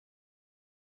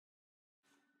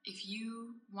if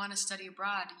you want to study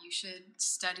abroad, you should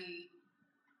study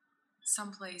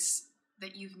someplace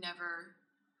that you've never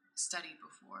studied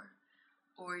before.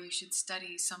 Or you should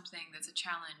study something that's a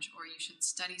challenge, or you should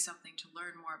study something to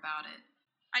learn more about it.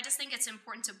 I just think it's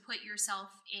important to put yourself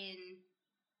in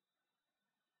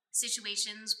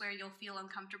situations where you'll feel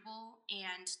uncomfortable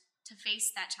and to face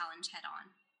that challenge head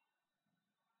on.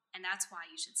 And that's why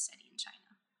you should study in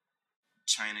China.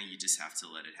 China, you just have to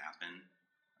let it happen.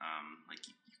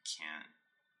 You can't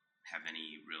have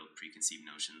any real preconceived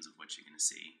notions of what you're going to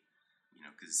see,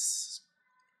 because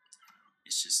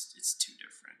it's too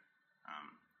different.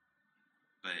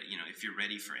 But if you're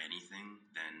ready for anything,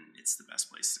 then it's the best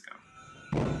place to go.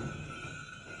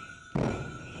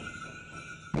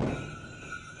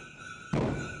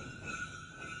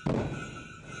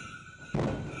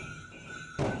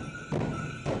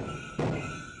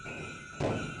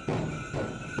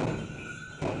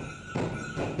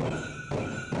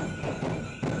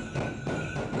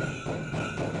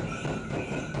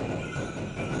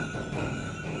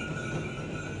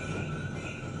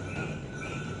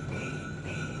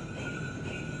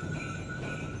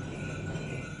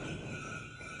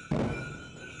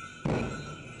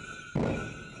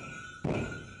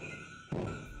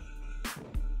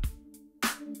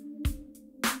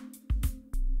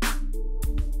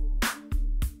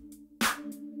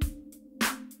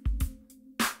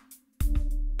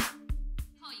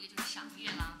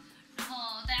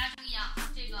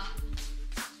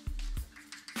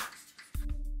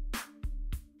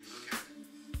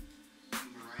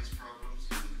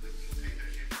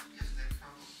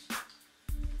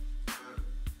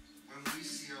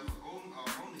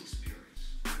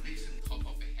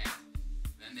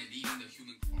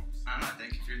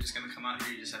 You're just going to come out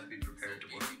here, you just have to be prepared to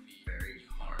work very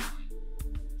hard.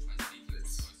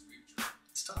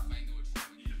 It's tough.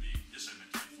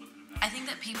 I think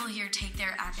that people here take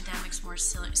their academics more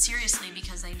seriously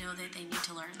because they know that they need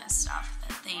to learn this stuff.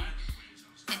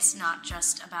 It's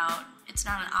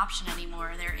not an option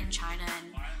anymore. They're in China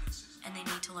and they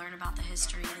need to learn about the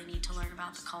history, they need to learn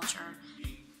about the culture.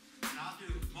 And I'll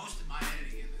do most of my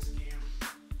editing in this camera.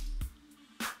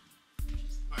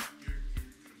 But you're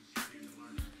to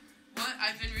learn.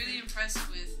 I've been really impressed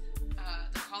with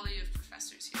the quality of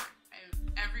professors here.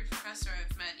 Every professor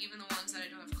I've met, even the ones that I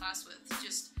don't have class with,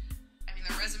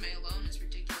 their resume alone is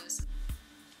ridiculous.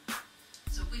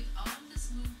 So with all of this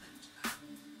movement,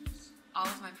 all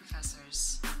of my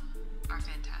professors are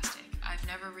fantastic. I've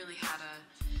never really had a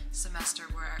semester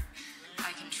where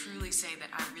I can truly say that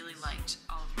I really liked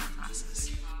all of my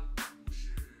classes.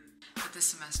 But this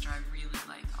semester I really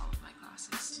like all of my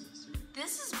classes.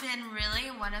 This has been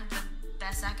really one of the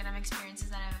best academic experiences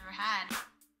that I've ever had.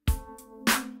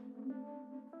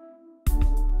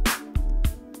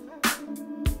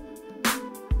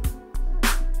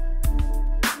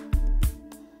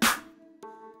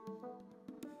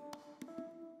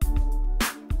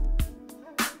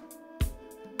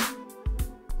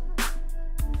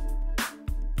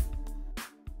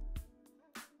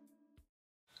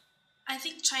 I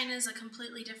think China is a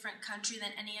completely different country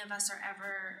than any of us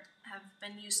have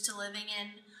been used to living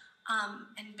in.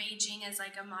 And Beijing is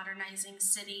like a modernizing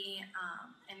city,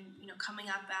 and coming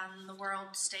up on the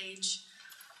world stage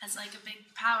as like a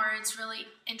big power. It's really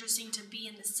interesting to be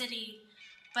in the city,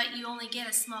 but you only get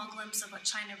a small glimpse of what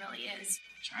China really is.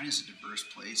 China's a diverse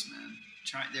place, man.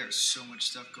 There's so much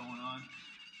stuff going on.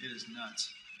 It is nuts.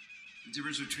 The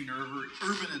difference between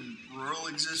urban and rural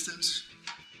existence,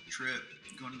 trip.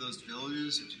 Going to those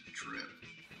villages, it's a trip.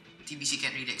 TBC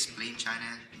can't really explain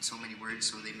China in so many words,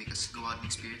 so they make us go out and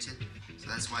experience it. So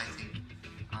that's why I think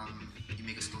you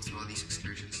make us go through all these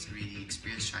excursions to really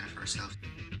experience China for ourselves.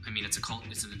 I mean, it's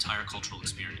an entire cultural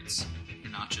experience.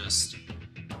 You're not just...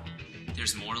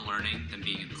 There's more to learning than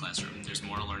being in the classroom. There's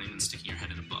more to learning than sticking your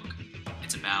head in a book.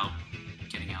 It's about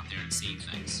getting out there and seeing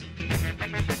things.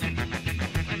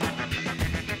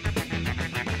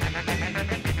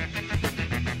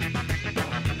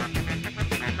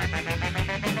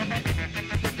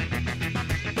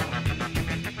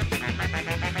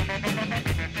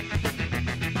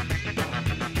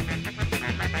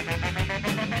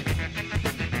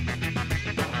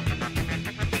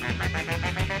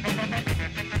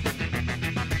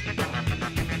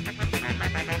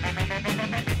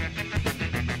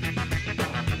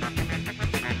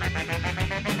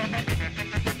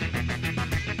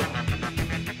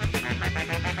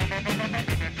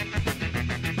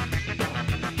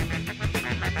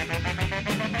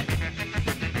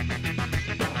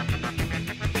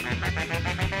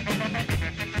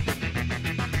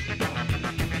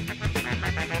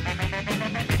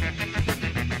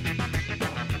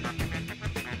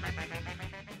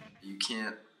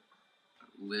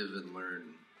 live and learn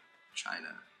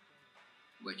China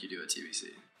like you do at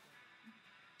TBC?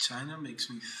 China makes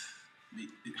me,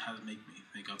 it has made me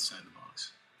think outside the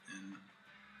box and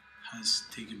has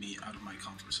taken me out of my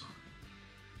comfort zone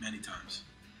many times.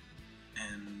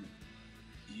 And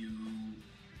you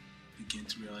begin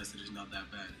to realize that it's not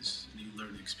that bad. You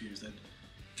learn to experience that.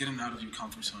 Getting out of your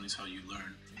comfort zone is how you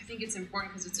learn. I think it's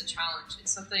important because it's a challenge.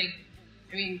 It's something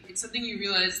you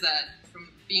realize that from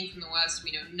being from the West,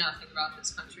 we know nothing about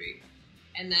this country.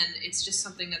 And then it's just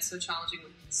something that's so challenging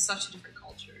with such a different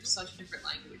culture, such a different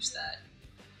language that,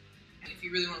 and if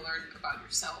you really want to learn about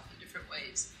yourself in different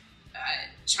ways,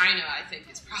 China, I think,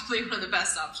 is probably one of the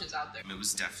best options out there. It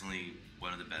was definitely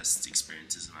one of the best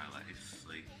experiences in my life.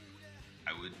 Like,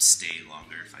 I would stay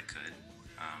longer if I could.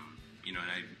 And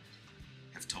I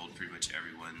have told pretty much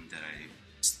everyone that I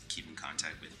keep in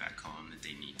contact with back home that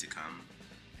they need to come,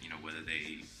 whether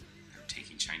they are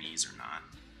taking Chinese or not.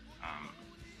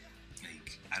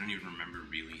 I don't even remember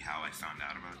really how I found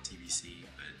out about TBC,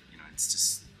 but,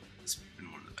 it's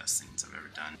been one of the best things I've ever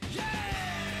done.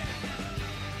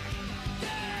 Yeah!